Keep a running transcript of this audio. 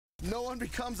No one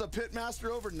becomes a pit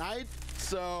master overnight,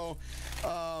 so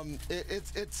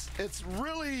it's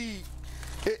really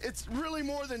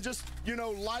more than just, you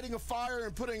know, lighting a fire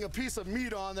and putting a piece of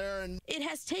meat on there. And it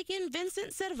has taken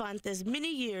Vincent Cervantes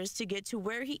many years to get to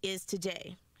where he is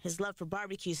today. His love for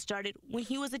barbecue started when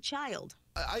he was a child.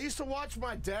 I used to watch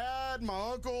my dad,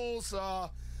 my uncles,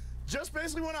 just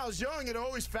basically when I was young. It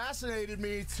always fascinated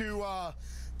me to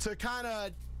kind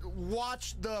of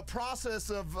watch the process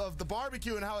of the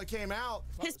barbecue and how it came out.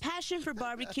 His passion for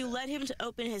barbecue led him to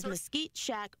open his Mesquite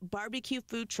Shack barbecue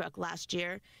food truck last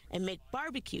year and make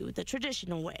barbecue the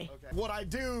traditional way. What I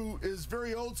do is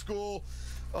very old school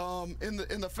in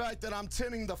the fact that I'm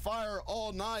tending the fire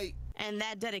all night. And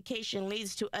that dedication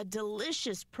leads to a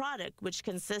delicious product which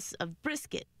consists of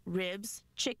brisket, ribs,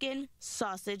 chicken,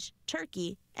 sausage,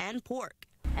 turkey, and pork.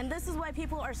 And this is why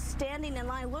people are standing in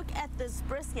line. Look at this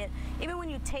brisket. Even when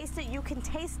you taste it, you can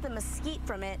taste the mesquite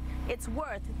from it. It's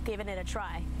worth giving it a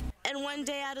try. And one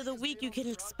day out of the week, you can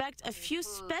expect a few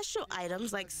special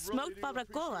items like smoked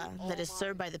barbacoa that is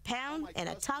served by the pound in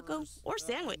a taco or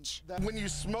sandwich. When you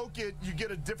smoke it, you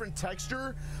get a different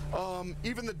texture,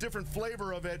 even the different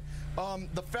flavor of it.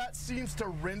 The fat seems to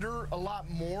render a lot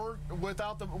more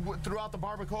throughout the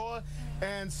barbacoa,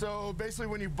 and so basically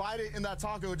when you bite it in that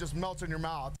taco, it just melts in your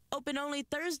mouth. Open only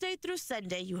Thursday through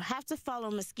Sunday. You have to follow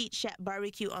Mesquite Shack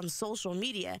Barbecue on social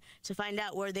media to find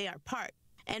out where they are parked.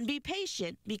 And be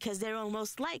patient because there will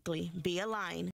most likely be a line.